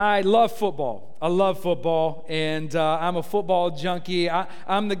I love football. And I'm a football junkie.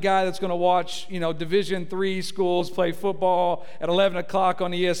 I'm the guy that's going to watch, Division III schools play football at 11 o'clock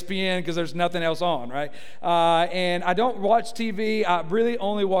on ESPN because there's nothing else on, right? And I don't watch TV. I really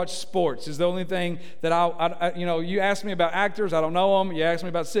only watch sports. Is the only thing that you ask me about actors, I don't know them. You ask me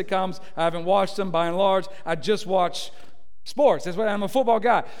about sitcoms, I haven't watched them by and large. I just watch sports. That's why I'm a football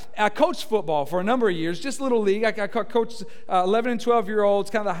guy. I coached football for a number of years, just little league. I coached 11 and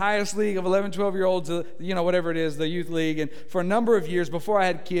 12-year-olds, kind of the highest league of 11, 12-year-olds, whatever it is, the youth league, and for a number of years before I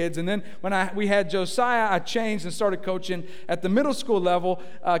had kids. And then when we had Josiah, I changed and started coaching at the middle school level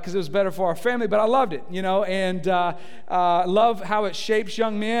because it was better for our family, but I loved it, and love how it shapes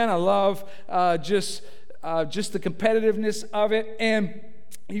young men. I love just the competitiveness of it. And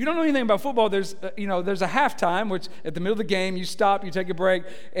if you don't know anything about football, there's a halftime, which at the middle of the game, you stop, you take a break,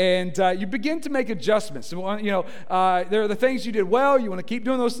 and you begin to make adjustments. There are the things you did well. You want to keep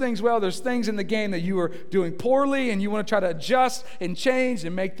doing those things well. There's things in the game that you were doing poorly, and you want to try to adjust and change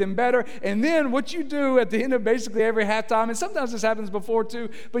and make them better. And then what you do at the end of basically every halftime, and sometimes this happens before too,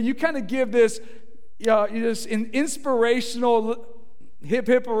 but you kind of give this, an inspirational hip,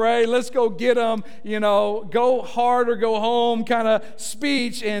 hip, hooray, let's go get them, go hard or go home kind of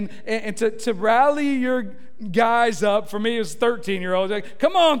speech and to rally your guys up. For me, it was 13-year-olds. Like,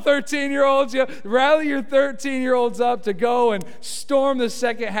 come on, 13-year-olds, rally your 13-year-olds up to go and storm the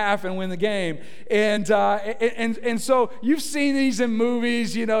second half and win the game. And so you've seen these in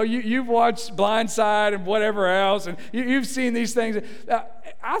movies, you've watched Blind Side and whatever else, and you've seen these things.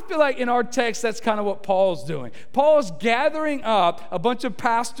 I feel like in our text, that's kind of what Paul's doing. Paul's gathering up a bunch of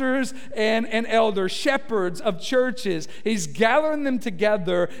pastors and elders, shepherds of churches. He's gathering them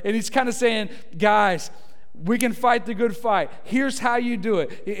together, and he's kind of saying, guys, we can fight the good fight. Here's how you do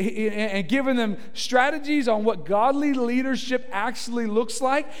it. And giving them strategies on what godly leadership actually looks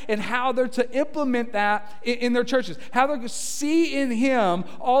like and how they're to implement that in their churches. How they're to see in him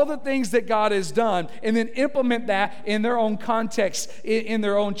all the things that God has done and then implement that in their own context, in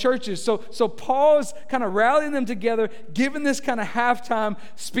their own churches. So Paul's kind of rallying them together, giving this kind of halftime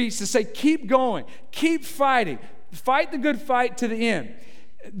speech to say, keep going, keep fighting, fight the good fight to the end.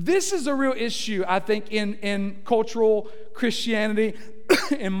 This is a real issue, I think, in cultural Christianity,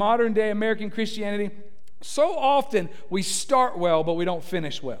 in modern day American Christianity. So often we start well, but we don't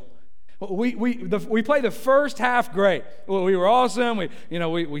finish well. We play the first half great. Well, we were awesome.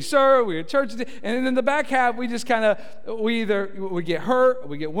 We served. We were church, and then in the back half, we just kind of we get hurt,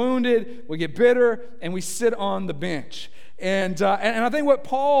 we get wounded, we get bitter, and we sit on the bench. And I think what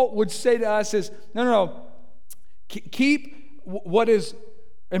Paul would say to us is, no. Keep what is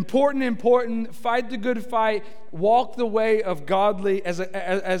important, fight the good fight, walk the way of godly as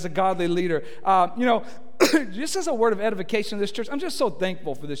a godly leader. Just as a word of edification of this church, I'm just so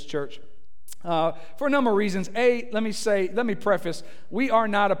thankful for this church for a number of reasons. Let me preface, we are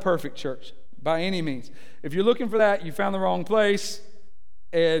not a perfect church by any means. If you're looking for that, you found the wrong place,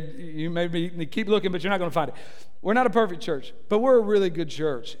 and you maybe keep looking, but you're not going to find it. We're not a perfect church, but we're a really good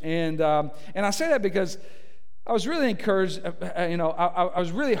church, and I say that because I was really encouraged, I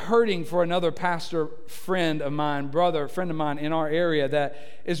was really hurting for another pastor friend of mine in our area that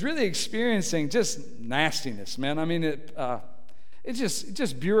is really experiencing just nastiness, man. I mean, it's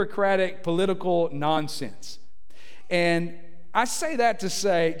just bureaucratic, political nonsense. And I say that to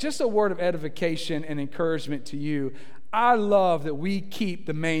say, just a word of edification and encouragement to you. I love that we keep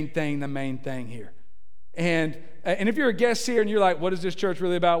the main thing here. And if you're a guest here and you're like, what is this church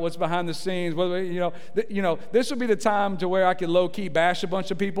really about? What's behind the scenes? This would be the time to where I could low-key bash a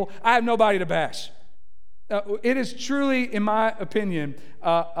bunch of people. I have nobody to bash. It is truly, in my opinion,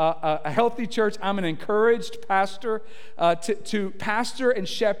 a healthy church. I'm an encouraged pastor to pastor and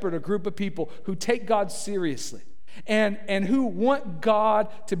shepherd a group of people who take God seriously. And who want God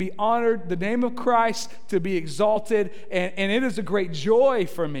to be honored, the name of Christ to be exalted, and it is a great joy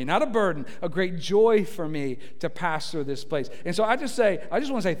for me, not a burden, a great joy for me to pastor this place. And so I just want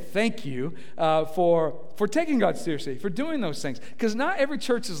to say thank you for taking God seriously, for doing those things, because not every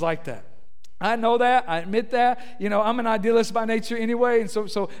church is like that. I know that. I admit that. I'm an idealist by nature anyway, and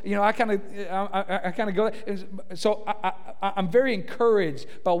so I kind of go. So I'm very encouraged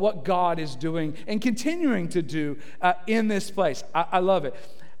by what God is doing and continuing to do in this place. I love it.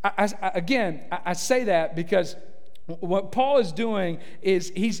 I say that because what Paul is doing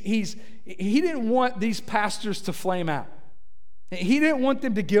is he didn't want these pastors to flame out. He didn't want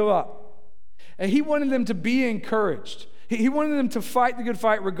them to give up. He wanted them to be encouraged. He wanted them to fight the good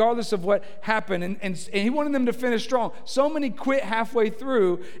fight regardless of what happened, and he wanted them to finish strong. So many quit halfway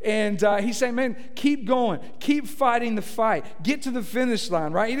through, and he's saying, man, keep going. Keep fighting the fight. Get to the finish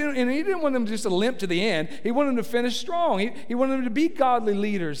line, right? He didn't want them just to limp to the end. He wanted them to finish strong. He wanted them to be godly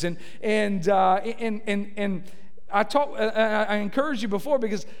leaders. And I encouraged you before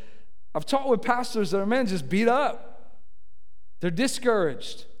because I've talked with pastors that are, men, just beat up. They're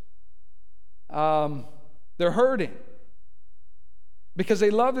discouraged. They're hurting because they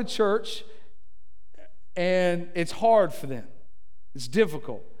love the church and it's hard for them. It's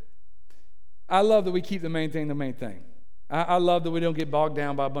difficult. I love that we keep the main thing the main thing. I love that we don't get bogged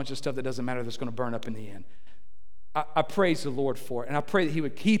down by a bunch of stuff that doesn't matter, that's going to burn up in the end. I praise the Lord for it, and I pray that He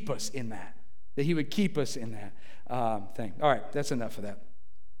would keep us in that, thing. All right, that's enough of that.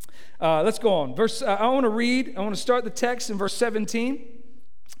 Let's go on. I want to start the text in verse 17.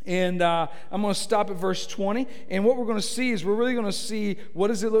 And I'm going to stop at verse 20. And what we're going to see is we're really going to see what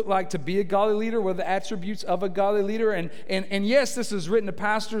does it look like to be a godly leader, what are the attributes of a godly leader. And yes, this is written to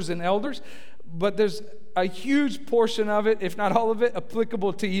pastors and elders, but there's a huge portion of it, if not all of it,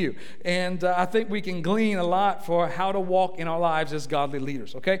 applicable to you. And I think we can glean a lot for how to walk in our lives as godly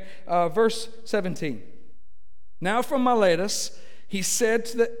leaders. Okay? Verse 17. Now from Miletus, he sent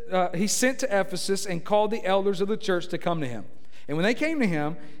to Ephesus and called the elders of the church to come to him. And when they came to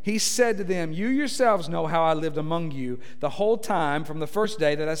him, he said to them, you yourselves know how I lived among you the whole time from the first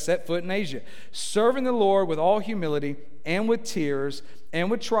day that I set foot in Asia, serving the Lord with all humility and with tears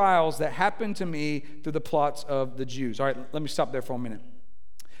and with trials that happened to me through the plots of the Jews. All right, let me stop there for a minute.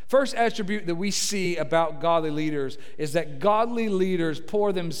 First attribute that we see about godly leaders is that godly leaders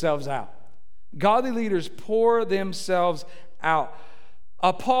pour themselves out. Godly leaders pour themselves out.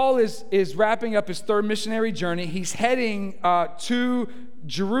 Paul is wrapping up his third missionary journey. He's heading to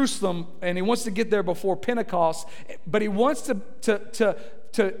Jerusalem, and he wants to get there before Pentecost, but he wants to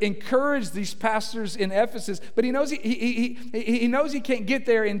encourage these pastors in Ephesus, but he knows he knows he can't get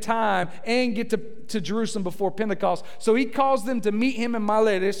there in time and get to Jerusalem before Pentecost. So he calls them to meet him in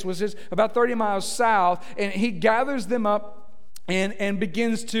Miletus, which is about 30 miles south, and he gathers them up and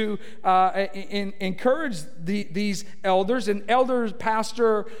begins to encourage these elders. And elders,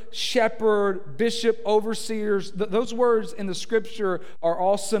 pastor, shepherd, bishop, overseers, those words in the scripture are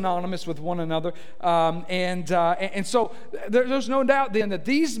all synonymous with one another. And so there's no doubt then that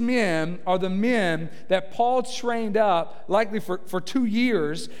these men are the men that Paul trained up, likely for 2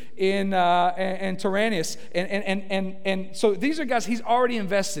 years in Tyrannus. And so these are guys he's already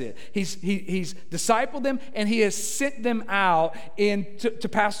invested in. He's discipled them, and he has sent them out to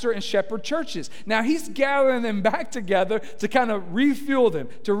pastor and shepherd churches. Now he's gathering them back together to kind of refuel them,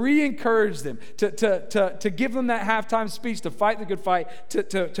 to re-encourage them, to give them that halftime speech, to fight the good fight,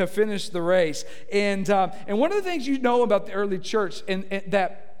 to finish the race. And one of the things you know about the early church, and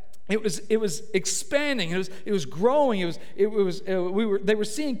that it was expanding. It was growing. They were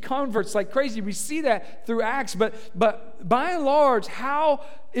seeing converts like crazy. We see that through Acts, but by and large, how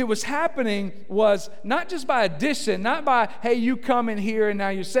it was happening was not just by addition, not by, hey, you come in here and now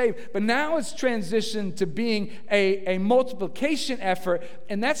you're saved, but now it's transitioned to being a multiplication effort,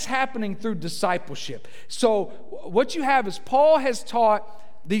 and that's happening through discipleship. So what you have is Paul has taught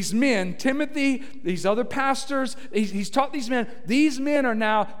these men, Timothy, these other pastors, he's taught these men. These men are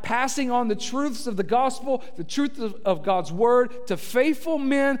now passing on the truths of the gospel, the truth of God's word to faithful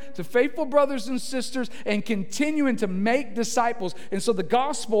men, to faithful brothers and sisters, and continuing to make disciples. And so the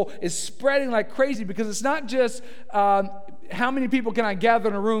gospel is spreading like crazy, because it's not just how many people can I gather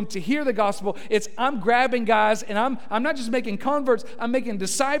in a room to hear the gospel. It's I'm grabbing guys, and I'm not just making converts, I'm making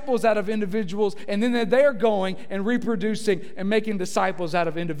disciples out of individuals, and then they're going and reproducing and making disciples out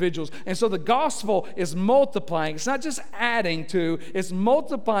of individuals. And so the gospel is multiplying. It's not just adding to, it's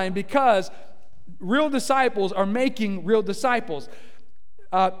multiplying, because real disciples are making real disciples.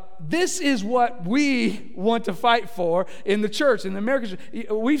 This is what we want to fight for in the church, in the American church.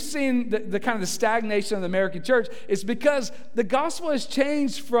 We've seen the kind of the stagnation of the American church. It's because the gospel has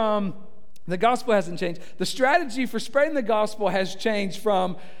changed from, the gospel hasn't changed. The strategy for spreading the gospel has changed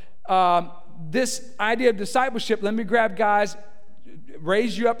from this idea of discipleship. Let me grab guys,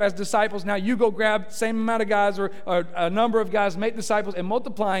 raise you up as disciples. Now you go grab the same amount of guys or a number of guys, make disciples, and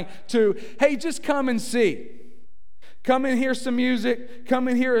multiplying to, hey, just come and see. Come and hear some music. Come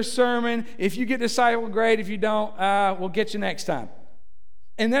and hear a sermon. If you get discipled, great. If you don't, we'll get you next time.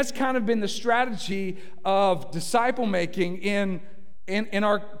 And that's kind of been the strategy of disciple making in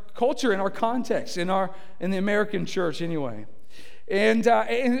our culture, in our context, in the American church anyway. And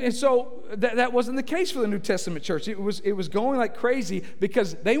so that wasn't the case for the New Testament church. It was going like crazy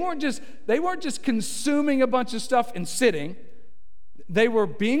because they weren't just consuming a bunch of stuff and sitting. They were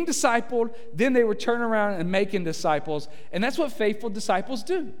being discipled, then they were turning around and making disciples. And that's what faithful disciples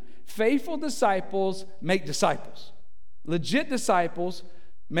do. Faithful disciples make disciples. Legit disciples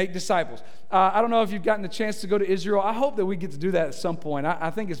make disciples. I don't know if you've gotten the chance to go to Israel. I hope that we get to do that at some point. I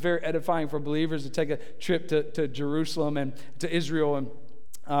think it's very edifying for believers to take a trip to Jerusalem and to Israel,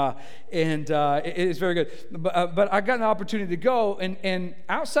 and it is very good. But I got an opportunity to go, and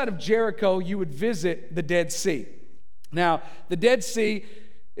outside of Jericho, you would visit the Dead Sea. Now, the Dead Sea,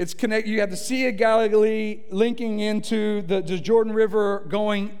 it's connected. You have the Sea of Galilee linking into the Jordan River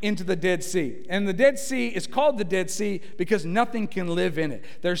going into the Dead Sea. And the Dead Sea is called the Dead Sea because nothing can live in it.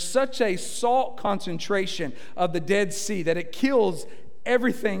 There's such a salt concentration of the Dead Sea that it kills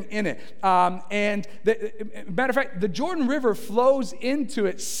everything in it. Matter of fact, the Jordan River flows into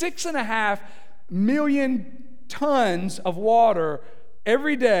it 6.5 million tons of water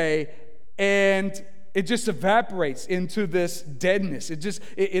every day, and it just evaporates into this deadness. It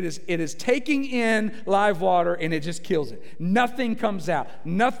is taking in live water, and it just kills it. Nothing comes out.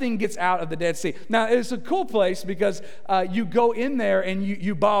 Nothing gets out of the Dead Sea. Now, it's a cool place because you go in there and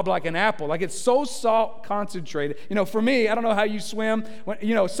you bob like an apple. Like, it's so salt concentrated. For me, I don't know how you swim.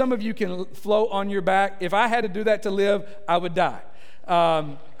 Some of you can float on your back. If I had to do that to live, I would die.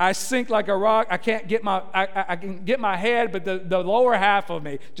 I sink like a rock. I can't get I can get my head, but the lower half of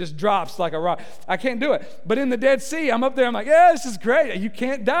me just drops like a rock. I can't do it. But in the Dead Sea, I'm up there. I'm like, yeah, this is great. You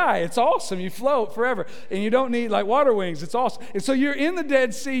can't die. It's awesome. You float forever, and you don't need like water wings. It's awesome. And so you're in the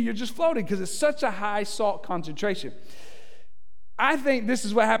Dead Sea. You're just floating because it's such a high salt concentration. I think this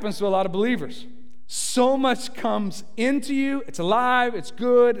is what happens to a lot of believers. So much comes into you. It's alive. It's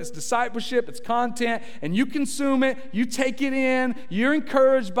good. It's discipleship. It's content. And you consume it. You take it in. You're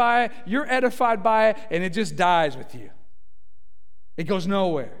encouraged by it. You're edified by it. And it just dies with you. It goes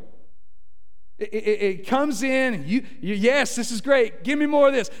nowhere. It comes in. And you, yes, this is great. Give me more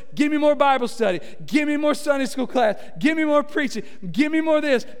of this. Give me more Bible study. Give me more Sunday school class. Give me more preaching. Give me more of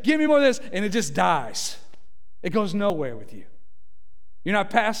this. Give me more of this. And it just dies. It goes nowhere with you. You're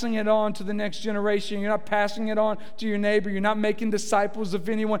not passing it on to the next generation. You're not passing it on to your neighbor. You're not making disciples of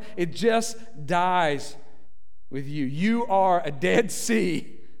anyone. It just dies with you. You are a Dead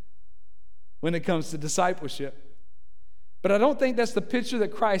Sea when it comes to discipleship. But I don't think that's the picture that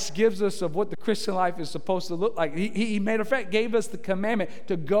Christ gives us of what the Christian life is supposed to look like. He matter of fact, gave us the commandment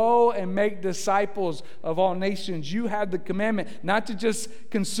to go and make disciples of all nations. You have the commandment not to just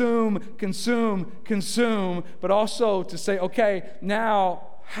consume, but also to say, okay, now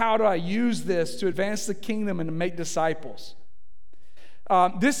how do I use this to advance the kingdom and to make disciples?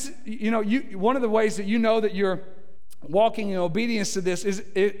 One of the ways that you know that you're walking in obedience to this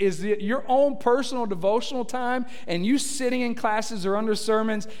is your own personal devotional time, and you sitting in classes or under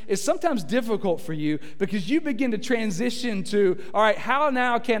sermons is sometimes difficult for you because you begin to transition to, all right, how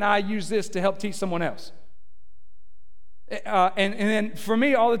now can I use this to help teach someone else? And then for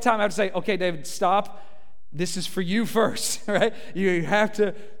me, all the time, I have to say, okay, David, stop. This is for you first, right? You have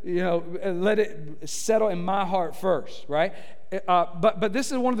to, let it settle in my heart first, right? But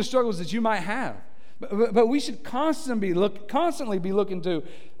this is one of the struggles that you might have. But we should constantly be looking to,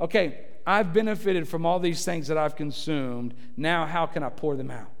 okay, I've benefited from all these things that I've consumed. Now, how can I pour them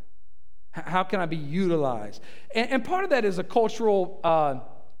out? How can I be utilized? And part of that is a cultural,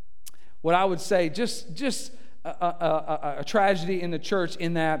 what I would say, just a tragedy in the church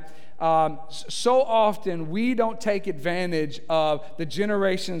in that so often we don't take advantage of the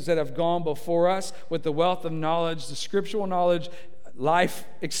generations that have gone before us with the wealth of knowledge, the scriptural knowledge, life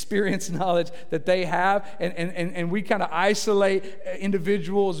experience knowledge that they have, and we kind of isolate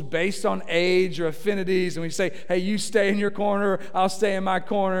individuals based on age or affinities, and we say, hey, you stay in your corner, I'll stay in my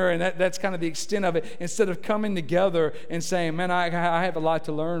corner, and that's kind of the extent of it, instead of coming together and saying, man, I have a lot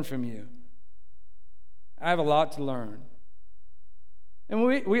to learn from you. I have a lot to learn. And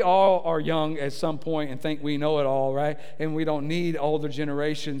we all are young at some point and think we know it all, right? And we don't need older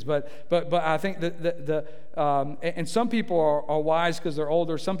generations. But I think that and some people are wise because they're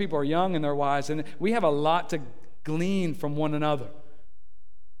older. Some people are young and they're wise. And we have a lot to glean from one another.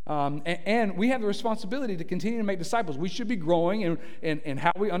 And we have the responsibility to continue to make disciples. We should be growing in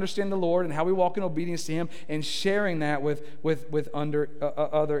how we understand the Lord and how we walk in obedience to Him, and sharing that with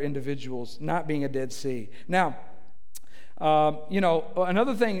other individuals, not being a Dead Sea. Now,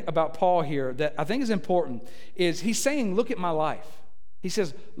 another thing about Paul here that I think is important is he's saying, look at my life. He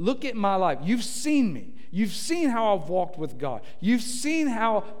says, look at my life. You've seen me. You've seen how I've walked with God. You've seen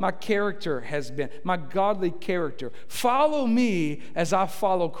how my character has been, my godly character. Follow me as I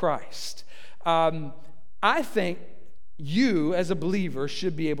follow Christ. I think you, as a believer,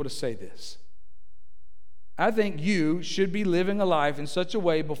 should be able to say this. I think you should be living a life in such a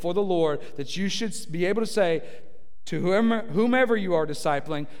way before the Lord that you should be able to say to whomever you are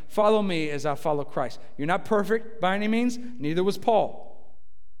discipling, follow me as I follow Christ. You're not perfect by any means, neither was Paul.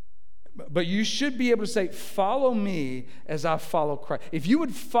 But you should be able to say, follow me as I follow Christ. If you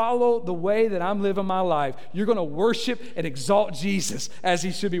would follow the way that I'm living my life, you're going to worship and exalt Jesus as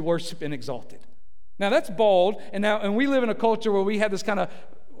he should be worshiped and exalted. Now that's bold, and we live in a culture where we have this kind of,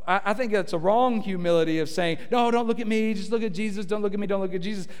 I think that's a wrong humility of saying, no, don't look at me, just look at Jesus, don't look at me, don't look at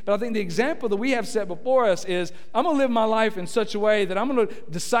Jesus. But I think the example that we have set before us is, I'm going to live my life in such a way that I'm going to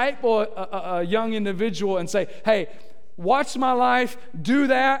disciple a young individual and say, hey, watch my life, do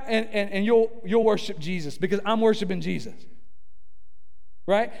that, and you'll worship Jesus because I'm worshiping Jesus.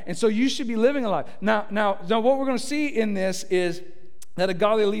 Right? And so you should be living a life. Now what we're going to see in this is that a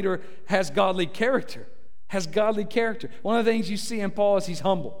godly leader has godly character. One of the things you see in Paul is he's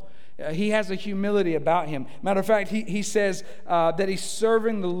humble. He has a humility about him. Matter of fact, he says that he's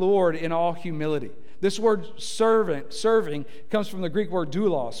serving the Lord in all humility. This word serving, comes from the Greek word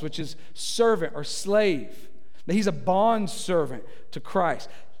doulos, which is servant or slave. He's a bond servant to Christ.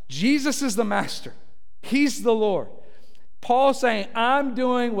 Jesus is the master. He's the Lord. Paul's saying, I'm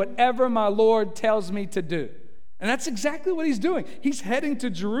doing whatever my Lord tells me to do. And that's exactly what he's doing. He's heading to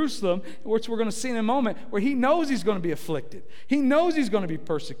Jerusalem, which we're going to see in a moment, where he knows he's going to be afflicted. He knows he's going to be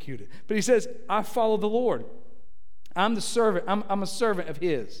persecuted. But he says, I follow the Lord. I'm the servant. I'm a servant of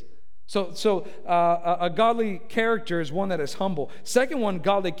his. So a godly character is one that is humble. Second one,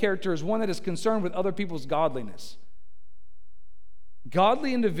 godly character, is one that is concerned with other people's godliness.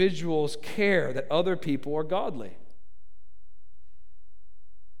 Godly individuals care that other people are godly.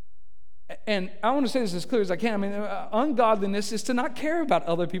 And I want to say this as clear as I can. I mean, ungodliness is to not care about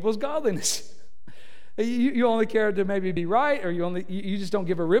other people's godliness. You only care to maybe be right, or you just don't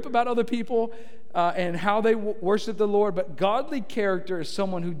give a rip about other people and how they worship the Lord. But godly character is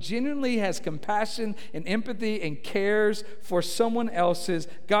someone who genuinely has compassion and empathy and cares for someone else's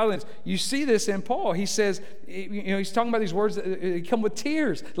godliness. You see this in Paul. He says, he's talking about these words that come with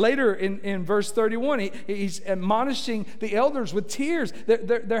tears. Later in verse 31, he's admonishing the elders with tears.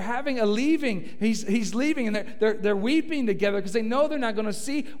 They're having a leaving. He's leaving, and they're weeping together because they know they're not going to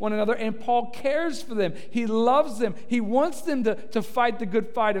see one another. And Paul cares for them. He loves them. He wants them to fight the good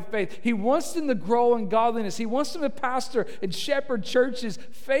fight of faith. He wants them to grow in godliness. He wants them to pastor and shepherd churches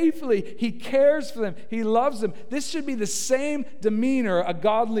faithfully. He cares for them. He loves them. This should be the same demeanor a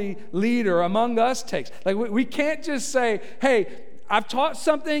godly leader among us takes. Like we can't just say, hey, I've taught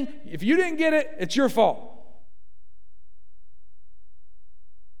something. If you didn't get it, it's your fault.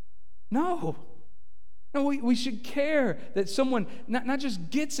 No, we should care that someone not just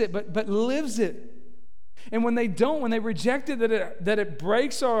gets it, but lives it. And when they don't, when they reject it, that it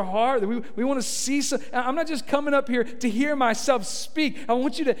breaks our heart. That we want to see some. I'm not just coming up here to hear myself speak. I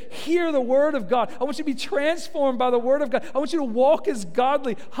want you to hear the Word of God. I want you to be transformed by the Word of God. I want you to walk as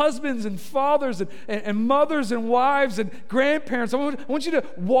godly husbands and fathers and mothers and wives and grandparents. I want you to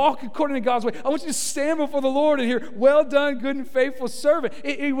walk according to God's way. I want you to stand before the Lord and hear, well done, good and faithful servant.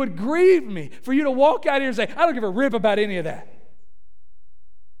 It would grieve me for you to walk out here and say, I don't give a rip about any of that.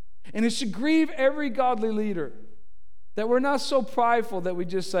 And it should grieve every godly leader that we're not so prideful that we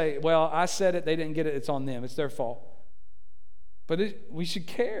just say, well, I said it, they didn't get it, it's on them, it's their fault. But we should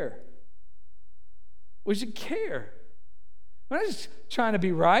care. We should care. We're not just trying to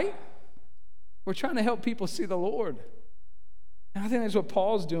be right. We're trying to help people see the Lord. And I think that's what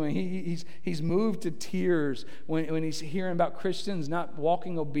Paul's doing. He's moved to tears when he's hearing about Christians not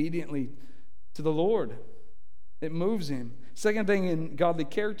walking obediently to the Lord. It moves him. Second thing in godly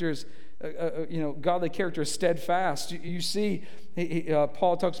character is, godly character is steadfast. You see,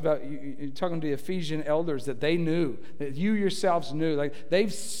 Paul talks about, talking to the Ephesian elders, that they knew, that you yourselves knew. Like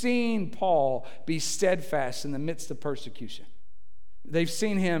they've seen Paul be steadfast in the midst of persecution. They've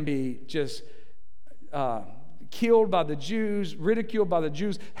seen him be just killed by the Jews, ridiculed by the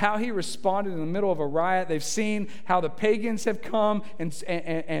Jews, how he responded in the middle of a riot. They've seen how the pagans have come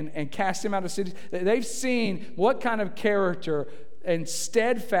and cast him out of cities. They've seen what kind of character and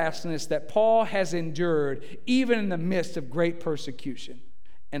steadfastness that Paul has endured, even in the midst of great persecution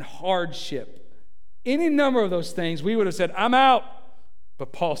and hardship. Any number of those things, we would have said, I'm out.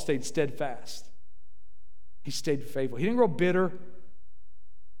 But Paul stayed steadfast. He stayed faithful. He didn't grow bitter.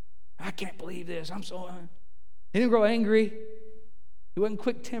 I can't believe this. I'm so... He didn't grow angry. He wasn't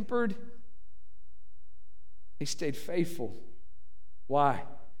quick-tempered. He stayed faithful. Why?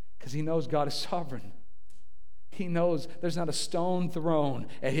 Because he knows God is sovereign. He knows there's not a stone thrown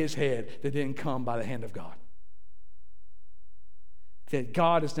at his head that didn't come by the hand of God. That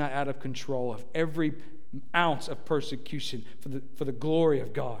God is not out of control of every ounce of persecution for the glory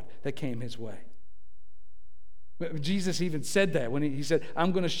of God that came his way. Jesus even said that when he said,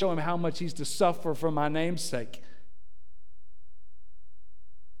 I'm going to show him how much he's to suffer for my name's sake.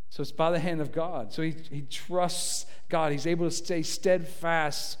 So it's by the hand of God. So he trusts God. He's able to stay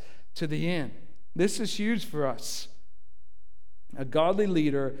steadfast to the end. This is huge for us. A godly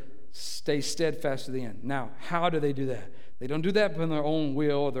leader stays steadfast to the end. Now, how do they do that? They don't do that by their own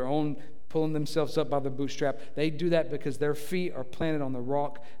will or their own pulling themselves up by the bootstrap. They do that because their feet are planted on the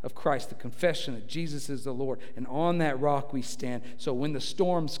rock of Christ, the confession that Jesus is the Lord. And on that rock we stand. So when the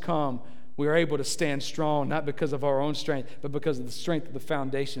storms come, we are able to stand strong, not because of our own strength, but because of the strength of the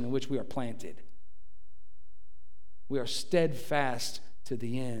foundation in which we are planted. We are steadfast to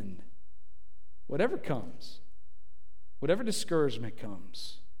the end. Whatever comes, whatever discouragement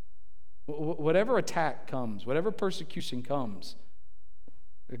comes, whatever attack comes, whatever persecution comes,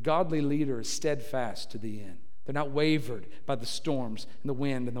 a godly leader is steadfast to the end. They're not wavered by the storms and the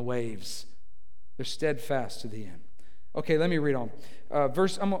wind and the waves. They're steadfast to the end. Okay, let me read on. I'm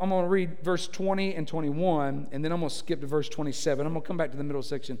going to read verse 20 and 21, and then I'm going to skip to verse 27. I'm going to come back to the middle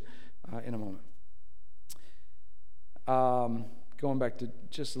section in a moment. Going back to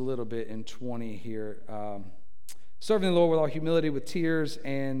just a little bit in 20 here. Serving the Lord with all humility, with tears,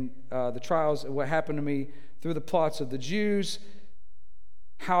 and the trials of what happened to me through the plots of the Jews,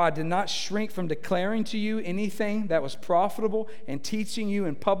 how I did not shrink from declaring to you anything that was profitable and teaching you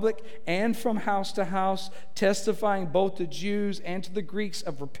in public and from house to house, testifying both to Jews and to the Greeks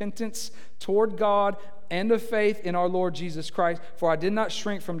of repentance toward God and of faith in our Lord Jesus Christ. For I did not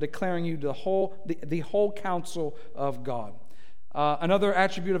shrink from declaring you the whole counsel of God. Another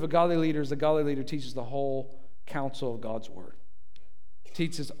attribute of a godly leader is the godly leader teaches the whole counsel of God's word.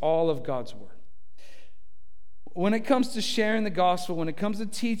 Teaches all of God's word. When it comes to sharing the gospel, when it comes to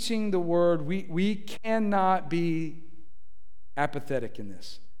teaching the word, we cannot be apathetic in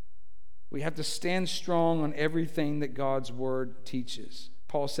this. We have to stand strong on everything that God's word teaches.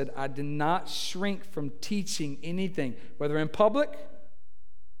 Paul said, I did not shrink from teaching anything, whether in public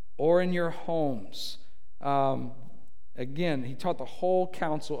or in your homes. Again, he taught the whole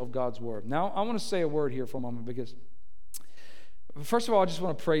counsel of God's word. Now, I want to say a word here for a moment because first of all, I just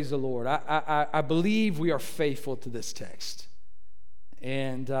want to praise the Lord. I believe we are faithful to this text.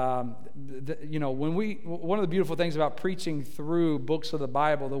 And, one of the beautiful things about preaching through books of the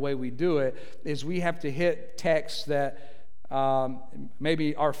Bible the way we do it is we have to hit texts that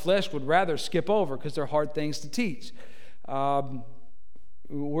maybe our flesh would rather skip over because they're hard things to teach.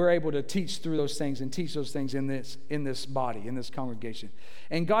 We're able to teach through those things and teach those things in this body, in this congregation.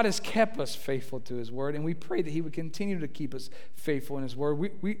 And God has kept us faithful to his word, and we pray that he would continue to keep us faithful in his word.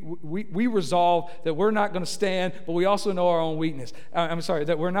 We resolve that we're not going to stand, but we also know our own weakness.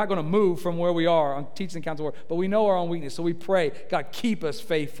 That we're not going to move from where we are on teaching the counsel of the word, but we know our own weakness. So we pray, God, keep us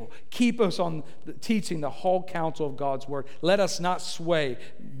faithful. Keep us on teaching the whole counsel of God's word. Let us not sway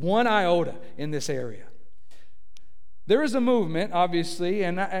one iota in this area. There is a movement, obviously,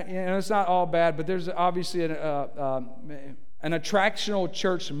 and it's not all bad, but there's obviously an attractional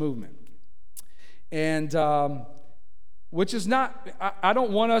church movement. And which is not, I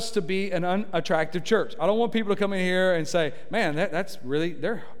don't want us to be an unattractive church. I don't want people to come in here and say, man, that's really,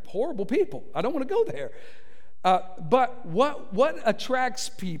 they're horrible people. I don't want to go there. But what attracts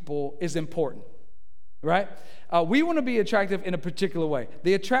people is important, right? We want to be attractive in a particular way.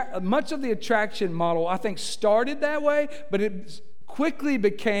 Much of the attraction model, I think, started that way, but it quickly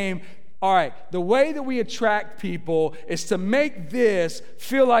became, all right, the way that we attract people is to make this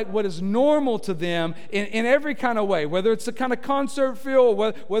feel like what is normal to them in every kind of way, whether it's the kind of concert feel,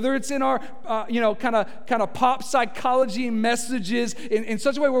 whether it's in our, kind of pop psychology messages in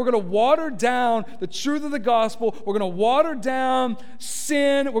such a way we're going to water down the truth of the gospel. We're going to water down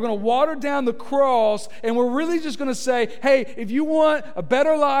sin. We're going to water down the cross. And we're really just going to say, hey, if you want a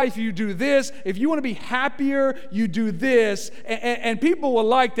better life, you do this. If you want to be happier, you do this. And people will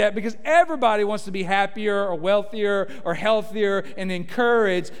like that because everybody wants to be happier or wealthier or healthier and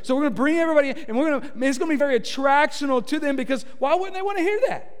encouraged. So we're going to bring everybody in, and it's going to be very attractional to them because why wouldn't they want to hear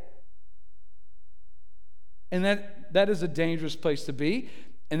that? And that is a dangerous place to be,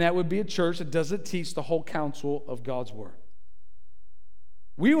 and that would be a church that doesn't teach the whole counsel of God's word.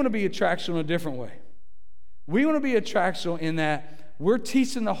 We want to be attractional in a different way. We want to be attractional in that we're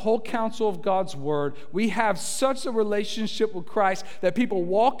teaching the whole counsel of God's word. We have such a relationship with Christ that people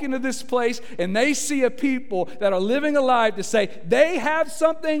walk into this place and they see a people that are living a life to say, they have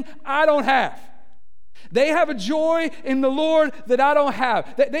something I don't have. They have a joy in the Lord that I don't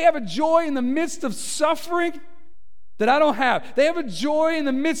have. They have a joy in the midst of suffering that I don't have. They have a joy in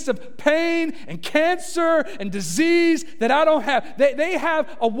the midst of pain and cancer and disease that I don't have. They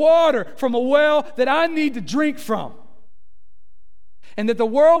have a water from a well that I need to drink from. And that the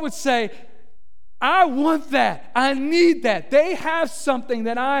world would say, I want that. I need that. They have something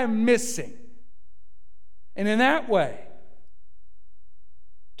that I am missing. And in that way,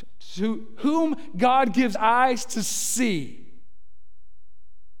 to whom God gives eyes to see,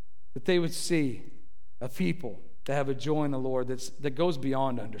 that they would see a people that have a joy in the Lord that goes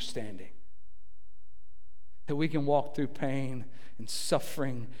beyond understanding. That we can walk through pain and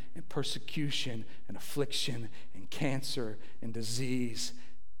suffering and persecution and affliction and cancer and disease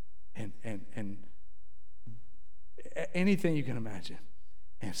and anything you can imagine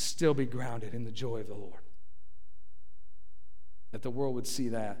and still be grounded in the joy of the Lord. That the world would see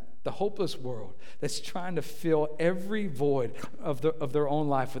that. The hopeless world that's trying to fill every void of their own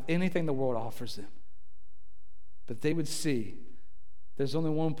life with anything the world offers them. But they would see there's only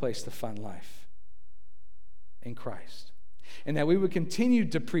one place to find life, in Christ. And that we would continue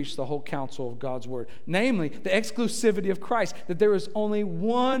to preach the whole counsel of God's word, namely the exclusivity of Christ, that there is only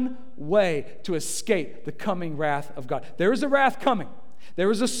one way to escape the coming wrath of God. There is a wrath coming.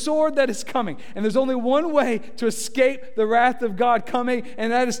 There is a sword that is coming, and there's only one way to escape the wrath of God coming,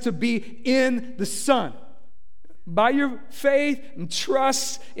 and that is to be in the Son. By your faith and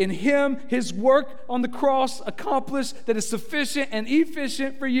trust in Him, His work on the cross accomplished that is sufficient and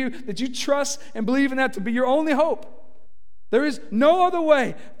efficient for you, that you trust and believe in that to be your only hope. There is no other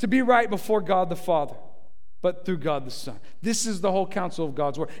way to be right before God the Father but through God the Son. This is the whole counsel of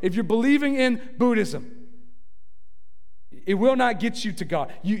God's word. If you're believing in Buddhism, it will not get you to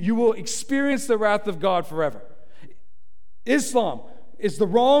God. You will experience the wrath of God forever. Islam is the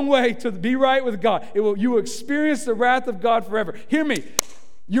wrong way to be right with God. You will experience the wrath of God forever. Hear me.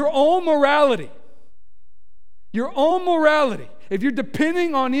 Your own morality, if you're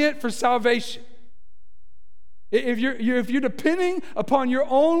depending on it for salvation, if you're depending upon your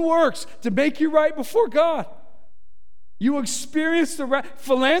own works to make you right before God, you will experience the wrath.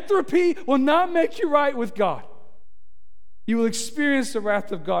 Philanthropy will not make you right with God. You will experience the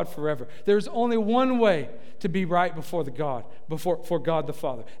wrath of God forever. There's only one way to be right before God the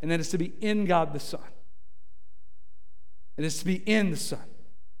Father, and that is to be in God the Son. It is to be in the Son.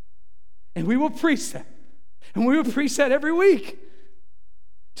 And we will preach that. And we will preach that every week.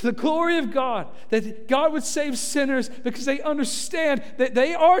 To the glory of God, that God would save sinners because they understand that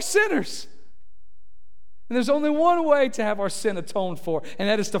they are sinners. And there's only one way to have our sin atoned for, and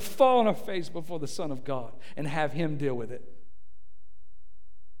that is to fall on our face before the Son of God and have Him deal with it.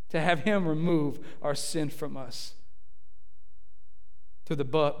 To have Him remove our sin from us through the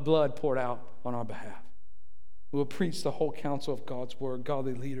blood poured out on our behalf. We will preach the whole counsel of God's word.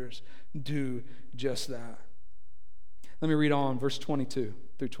 Godly leaders do just that. Let me read on, verse 22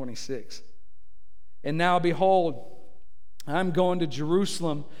 through 26. And now, behold, I'm going to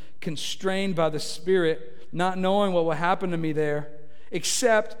Jerusalem, constrained by the Spirit, not knowing what will happen to me there,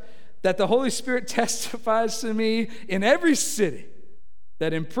 except that the Holy Spirit testifies to me in every city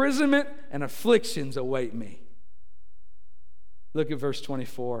that imprisonment and afflictions await me. Look at verse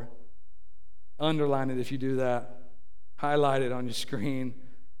 24. Underline it if you do that. Highlight it on your screen.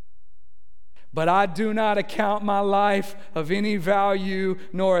 But I do not account my life of any value,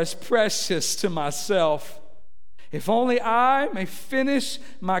 nor as precious to myself, if only I may finish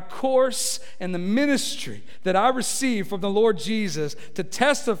my course in the ministry that I received from the Lord Jesus to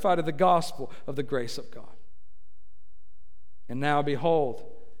testify to the gospel of the grace of God. And now, behold,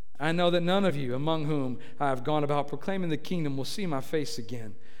 I know that none of you among whom I have gone about proclaiming the kingdom will see my face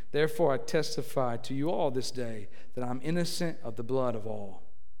again. Therefore, I testify to you all this day that I'm innocent of the blood of all.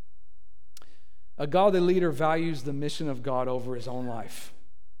 A godly leader values the mission of God over his own life.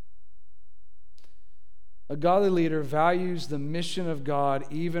 A godly leader values the mission of God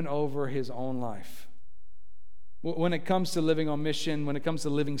even over his own life. When it comes to living on mission, when it comes to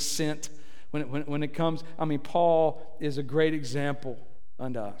living sent, when it comes, Paul is a great example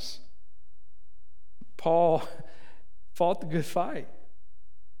unto us. Paul fought the good fight.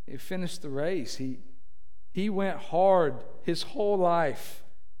 He finished the race. He went hard his whole life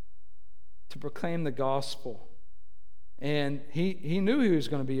to proclaim the gospel. And he knew he was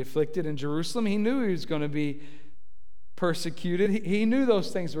going to be afflicted in Jerusalem. He knew he was going to be persecuted. He knew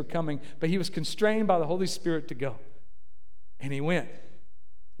those things were coming, but he was constrained by the Holy Spirit to go. And he went.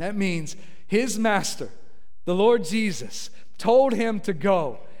 That means his master, the Lord Jesus, told him to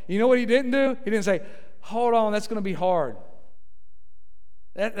go. You know what he didn't do? He didn't say, hold on, that's going to be hard.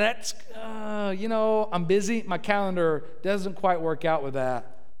 That's I'm busy. My calendar doesn't quite work out with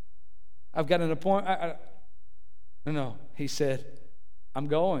that. I've got an appointment. No, he said, I'm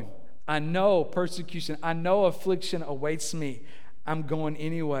going. I know persecution. I know affliction awaits me. I'm going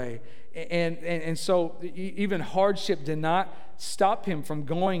anyway. And so even hardship did not stop him from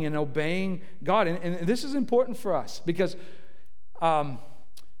going and obeying God. And this is important for us because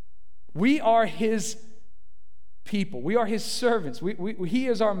we are his people. We are his servants. He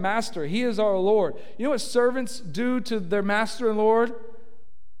is our master. He is our Lord. You know what servants do to their master and Lord?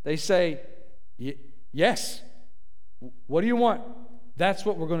 They say, yes. What do you want? That's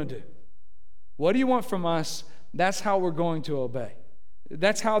what we're going to do. What do you want from us? That's how we're going to obey.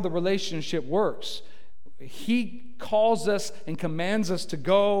 That's how the relationship works. He calls us and commands us to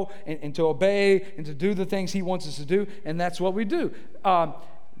go and to obey and to do the things he wants us to do, and that's what we do.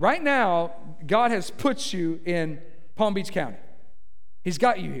 Right now, God has put you in Palm Beach County. He's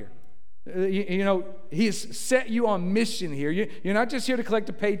got you here. He has set you on mission here. You're not just here to collect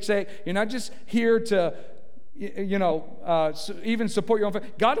a paycheck. You're not just here to, even support your own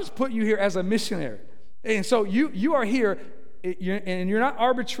family. God has put you here as a missionary. And so you are here, and you're not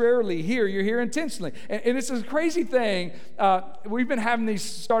arbitrarily here. You're here intentionally. And it's a crazy thing. We've been having these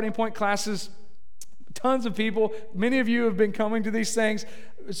starting point classes. Tons of people, many of you have been coming to these things.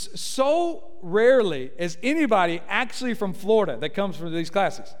 So rarely is anybody actually from Florida that comes from these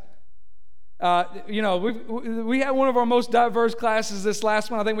classes. We had one of our most diverse classes this last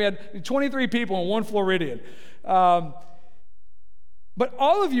one. I think we had 23 people in one Floridian. But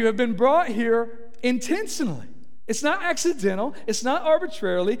all of you have been brought here intentionally. It's not accidental. It's not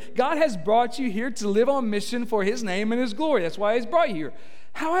arbitrarily. God has brought you here to live on mission for his name and his glory. That's why he's brought you here.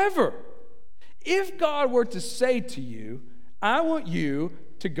 However, if God were to say to you, I want you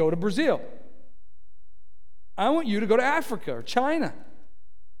to go to Brazil. I want you to go to Africa or China.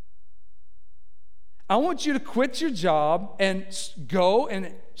 I want you to quit your job and go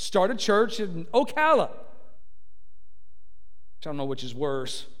and start a church in Ocala. I don't know which is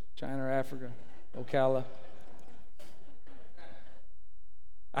worse, China or Africa, Ocala.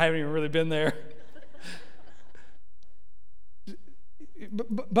 I haven't even really been there.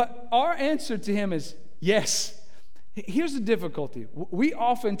 But our answer to him is yes. Here's the difficulty. We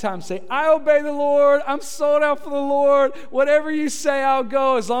oftentimes say, I obey the Lord. I'm sold out for the Lord. Whatever you say, I'll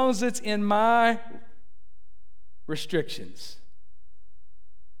go as long as it's in my restrictions,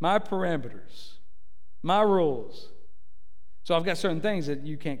 my parameters, my rules. So I've got certain things that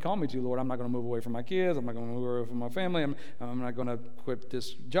you can't call me to, Lord. I'm not going to move away from my kids. I'm not going to move away from my family. I'm not going to quit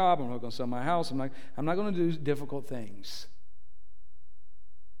this job. I'm not going to sell my house. I'm not going to do difficult things.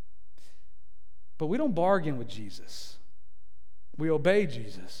 But we don't bargain with Jesus. We obey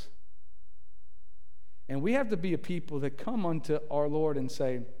Jesus. And we have to be a people that come unto our Lord and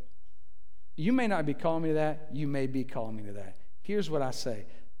say, you may not be calling me to that. You may be calling me to that. Here's what I say.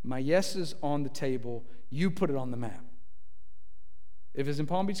 My yes is on the table. You put it on the map. If it's in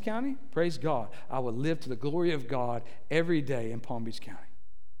Palm Beach County, praise God. I will live to the glory of God every day in Palm Beach County.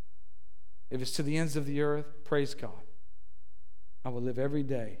 If it's to the ends of the earth, praise God. I will live every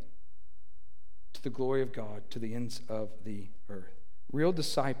day to the glory of God, to the ends of the earth. Real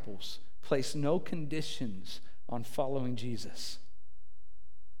disciples place no conditions on following Jesus.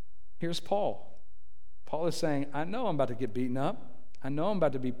 Here's Paul. Paul is saying, I know I'm about to get beaten up. I know I'm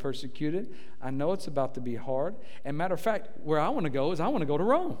about to be persecuted. I know it's about to be hard. And matter of fact, where I want to go is I want to go to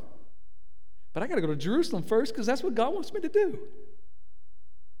Rome. But I got to go to Jerusalem first because that's what God wants me to do.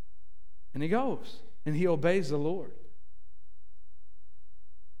 And he goes, and he obeys the Lord.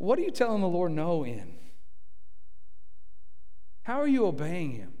 What are you telling the Lord no in? How are you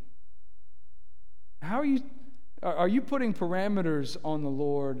obeying him? Are you putting parameters on the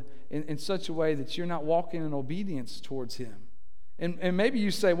Lord in such a way that you're not walking in obedience towards him? And maybe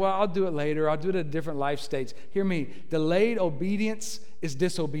you say, well, I'll do it later. I'll do it at a different life stage. Hear me. Delayed obedience is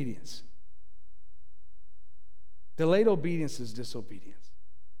disobedience. Delayed obedience is disobedience.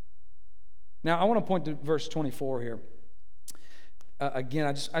 Now, I want to point to verse 24 here. Again,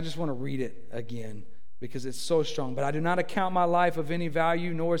 I just want to read it again because it's so strong. But I do not account my life of any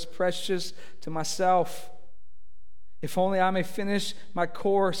value, nor as precious to myself, if only I may finish my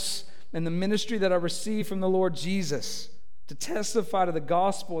course in the ministry that I received from the Lord Jesus, to testify to the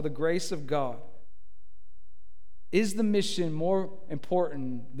gospel of the grace of God. Is the mission more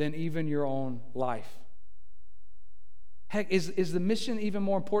important than even your own life? Heck, is the mission even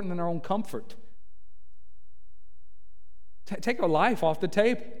more important than our own comfort? take our life off the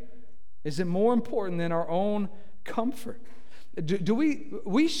table? Is it more important than our own comfort? Do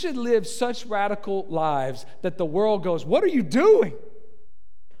we should live such radical lives that the world goes, what are you doing?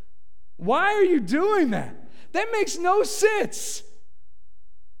 Why are you doing that? That makes no sense.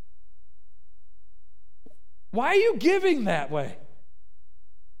 Why are you giving that way?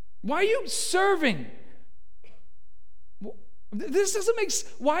 Why are you serving? This doesn't make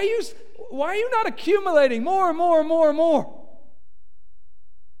sense. Why are you not accumulating more and more and more and more?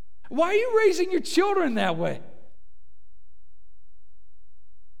 Why are you raising your children that way?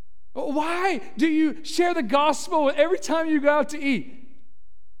 Why do you share the gospel every time you go out to eat?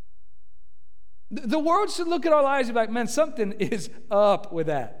 The world should look at our lives and be like, man, something is up with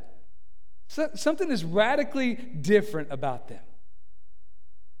that. Something is radically different about them.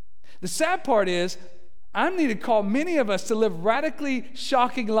 The sad part is, I need to call many of us to live radically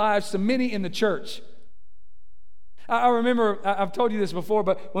shocking lives to many in the church. I remember, I've told you this before,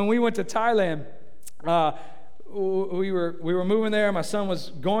 but when we went to Thailand, we were moving there. My son was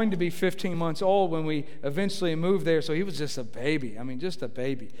going to be 15 months old when we eventually moved there, so he was just a baby. I mean, just a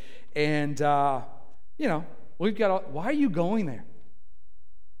baby. And, we've got all, why are you going there?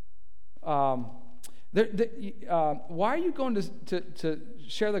 Why are you going to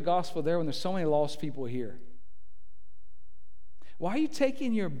share the gospel there when there's so many lost people here? Why are you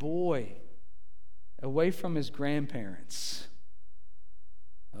taking your boy away from his grandparents?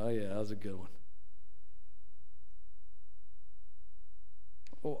 Oh, yeah, that was a good one.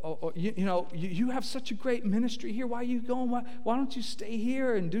 You have such a great ministry here. Why are you going? Why don't you stay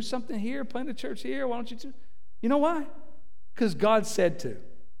here and do something here, plant a church here? Why don't you do? You know why? Because God said to.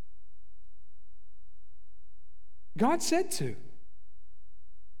 God said to.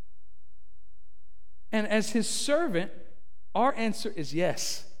 And as his servant, our answer is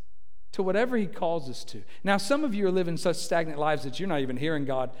yes to whatever he calls us to. Now, some of you are living such stagnant lives that you're not even hearing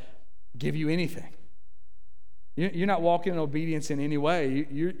God give you anything. You're not walking in obedience in any way.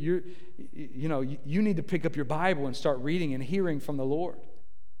 You need to pick up your Bible and start reading and hearing from the Lord.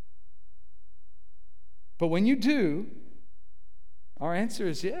 But when you do, our answer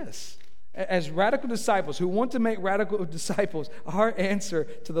is yes. As radical disciples who want to make radical disciples, our answer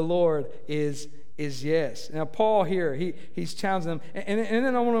to the Lord is yes. Now, Paul here, he's challenging them. And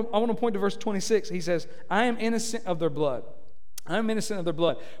then I want to point to verse 26. He says, I am innocent of their blood. I'm innocent of their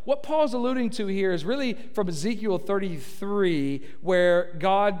blood. What Paul's alluding to here is really from Ezekiel 33, where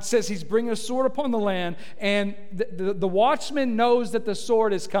God says he's bringing a sword upon the land, and the watchman knows that the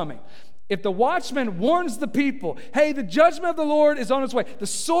sword is coming. If the watchman warns the people, hey, the judgment of the Lord is on its way, the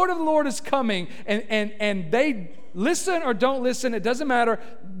sword of the Lord is coming, and they listen or don't listen, it doesn't matter,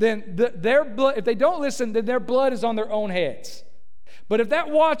 then their blood, if they don't listen, then their blood is on their own heads. But if that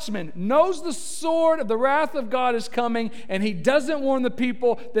watchman knows the sword of the wrath of God is coming and he doesn't warn the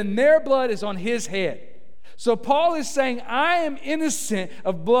people, then their blood is on his head. So Paul is saying, I am innocent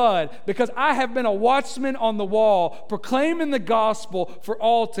of blood because I have been a watchman on the wall proclaiming the gospel for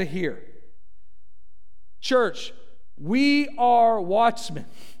all to hear. Church, we are watchmen.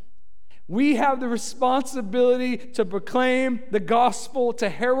 We have the responsibility to proclaim the gospel, to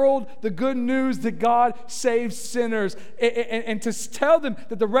herald the good news that God saves sinners, and to tell them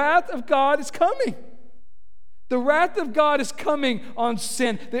that the wrath of God is coming. The wrath of God is coming on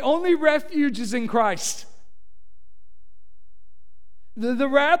sin. The only refuge is in Christ. The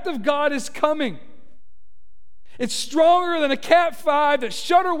wrath of God is coming. It's stronger than a Cat 5 that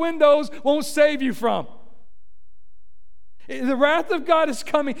shutter windows won't save you from. The wrath of God is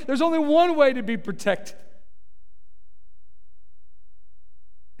coming. There's only one way to be protected.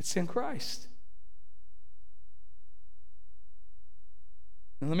 It's in Christ.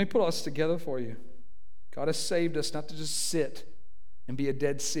 And let me put all this together for you. God has saved us not to just sit and be a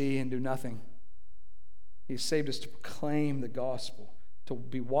Dead Sea and do nothing. He has saved us to proclaim the gospel, to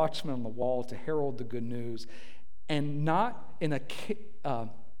be watchmen on the wall, to herald the good news, and not in a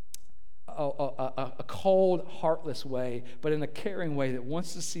cold, heartless way, but in a caring way that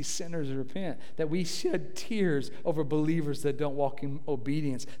wants to see sinners repent, that we shed tears over believers that don't walk in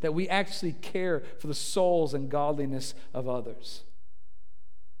obedience, that we actually care for the souls and godliness of others.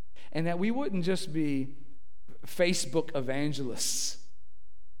 And that we wouldn't just be Facebook evangelists,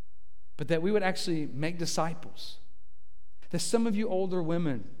 but that we would actually make disciples. That some of you older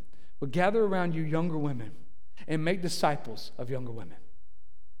women would gather around you younger women and make disciples of younger women.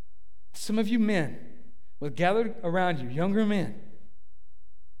 Some of you men would gather around you, younger men,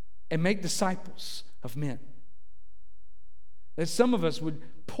 and make disciples of men. That some of us would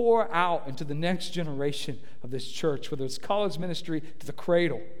pour out into the next generation of this church, whether it's college ministry to the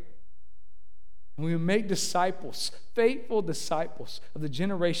cradle, And we would make disciples, faithful disciples of the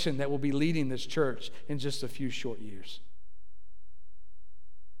generation that will be leading this church in just a few short years.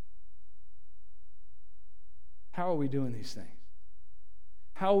 How are we doing these things?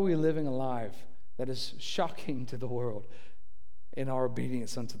 How are we living a life that is shocking to the world in our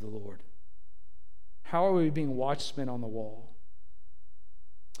obedience unto the Lord? How are we being watchmen on the wall?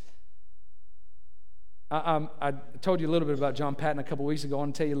 I told you a little bit about John Patton a couple weeks ago. I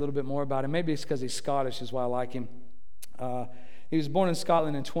want to tell you a little bit more about him. Maybe it's because he's Scottish is why I like him. He was born in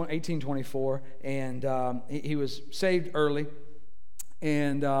Scotland in 1824, and he was saved early,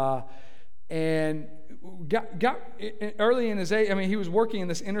 and got early in his age. I mean, he was working in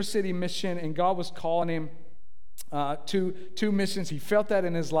this inner city mission, and God was calling him to missions. He felt that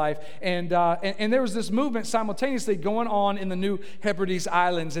in his life, and there was this movement simultaneously going on in the New Hebrides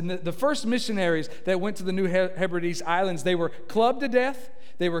Islands. And the first missionaries that went to the New Hebrides Islands, they were clubbed to death,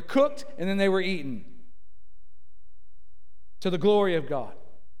 they were cooked, and then they were eaten to the glory of God.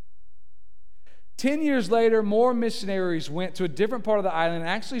 10 years later, more missionaries went to a different part of the island and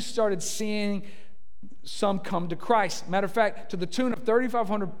actually started seeing some come to Christ. Matter of fact, to the tune of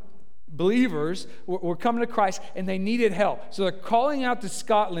 3,500 believers were coming to Christ, and they needed help. So they're calling out to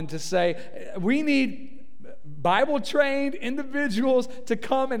Scotland to say, we need Bible-trained individuals to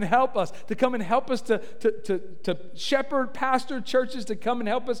come and help us, to shepherd, pastor churches, to come and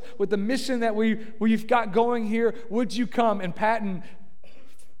help us with the mission that we've got going here. Would you come? And Patton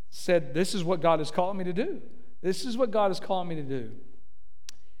said, this is what God is calling me to do. This is what God is calling me to do.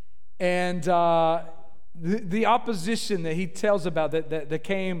 And the opposition that he tells about that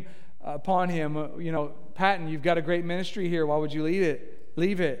came upon him, Patton, you've got a great ministry here. Why would you leave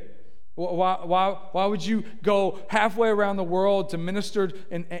it? Why would you go halfway around the world to minister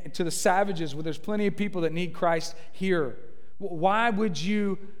to the savages when there's plenty of people that need Christ here? Why would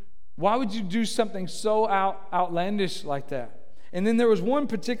you do something so outlandish like that? And then there was one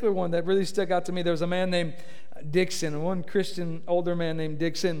particular one that really stuck out to me. There was a man named Dixon, one Christian older man named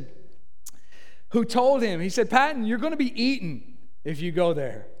Dixon, who told him, he said, Patton, you're going to be eaten if you go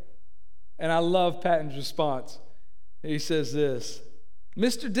there. And I love Patton's response. He says this,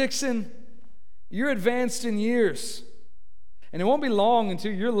 Mr. Dixon, you're advanced in years, and it won't be long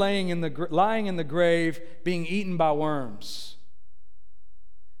until you're lying in the grave being eaten by worms.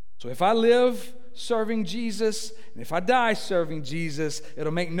 So if I live serving Jesus, and if I die serving Jesus,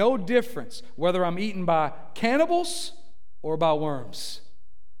 it'll make no difference whether I'm eaten by cannibals or by worms.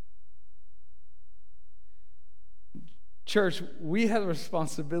 Church, we have a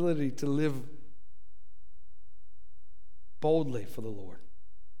responsibility to live boldly for the Lord.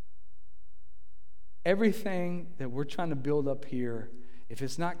 Everything that we're trying to build up here, if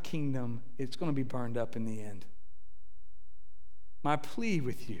it's not kingdom, it's going to be burned up in the end. My plea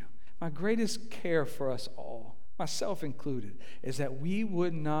with you, my greatest care for us all, myself included, is that we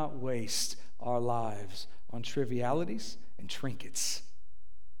would not waste our lives on trivialities and trinkets.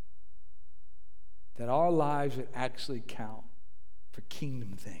 That our lives would actually count for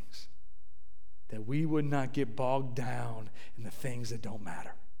kingdom things. That we would not get bogged down in the things that don't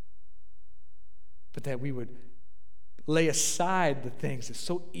matter. But that we would lay aside the things that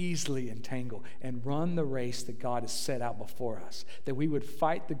so easily entangle and run the race that God has set out before us. That we would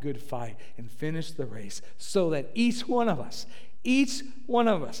fight the good fight and finish the race so that each one of us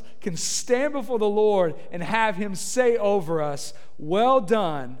can stand before the Lord and have Him say over us, well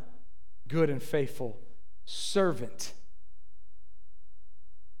done, good and faithful servant.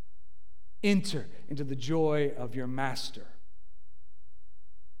 Enter into the joy of your master.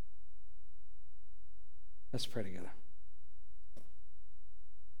 Let's pray together.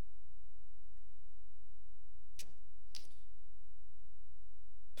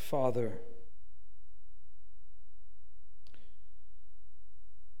 Father,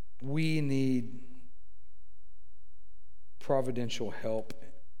 we need providential help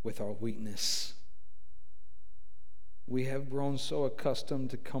with our weakness. We have grown so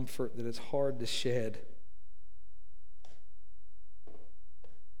accustomed to comfort that it's hard to shed.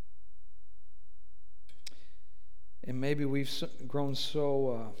 And maybe we've grown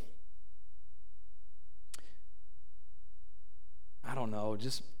so,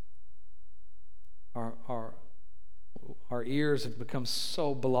 just our ears have become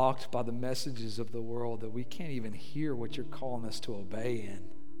so blocked by the messages of the world that we can't even hear what you're calling us to obey in.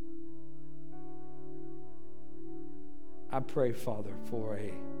 I pray, Father, for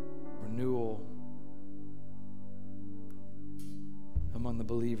a renewal among the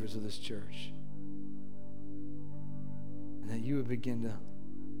believers of this church. And that you would begin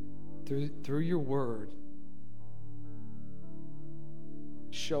to, through your word,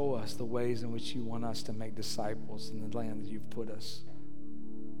 show us the ways in which you want us to make disciples in the land that you've put us.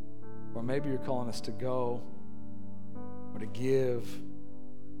 Or maybe you're calling us to go, or to give,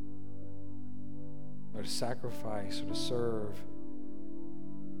 or to sacrifice, or to serve.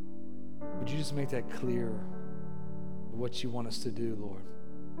 Would you just make that clear, what you want us to do, Lord?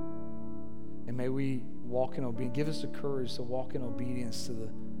 And may we walk in obedience. Give us the courage to walk in obedience to the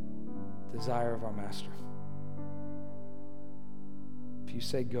desire of our Master. If you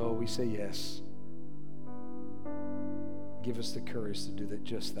say go, we say yes. Give us the courage to do that,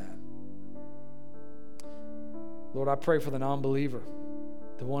 just that. Lord, I pray for the non-believer,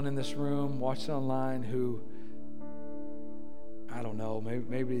 the one in this room, watching online, who, I don't know,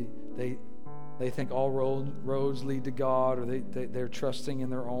 maybe they think all roads lead to God, or they're trusting in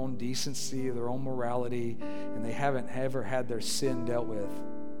their own decency, their own morality, and they haven't ever had their sin dealt with.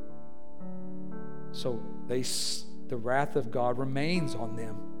 So the wrath of God remains on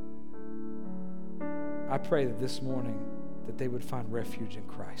them. I pray that this morning that they would find refuge in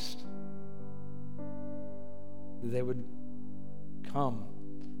Christ. That they would come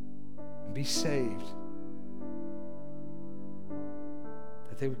and be saved.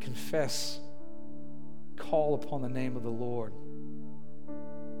 That they would confess, call upon the name of the Lord,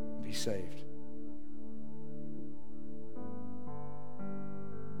 and be saved.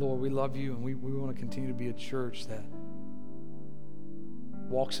 Lord, we love you, and we want to continue to be a church that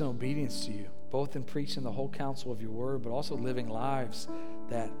walks in obedience to you, both in preaching the whole counsel of your word, but also living lives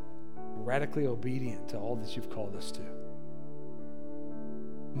that are radically obedient to all that you've called us to.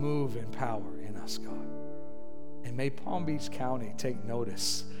 Move in power in us, God. And may Palm Beach County take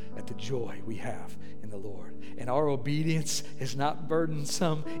notice at the joy we have in the Lord. And our obedience is not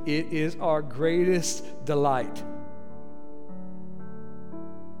burdensome. It is our greatest delight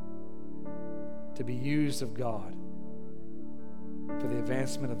to be used of God for the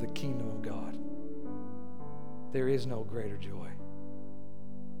advancement of the kingdom of God. There is no greater joy.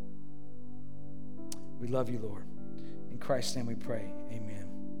 We love you, Lord. In Christ's name we pray. Amen.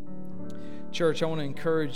 Church, I want to encourage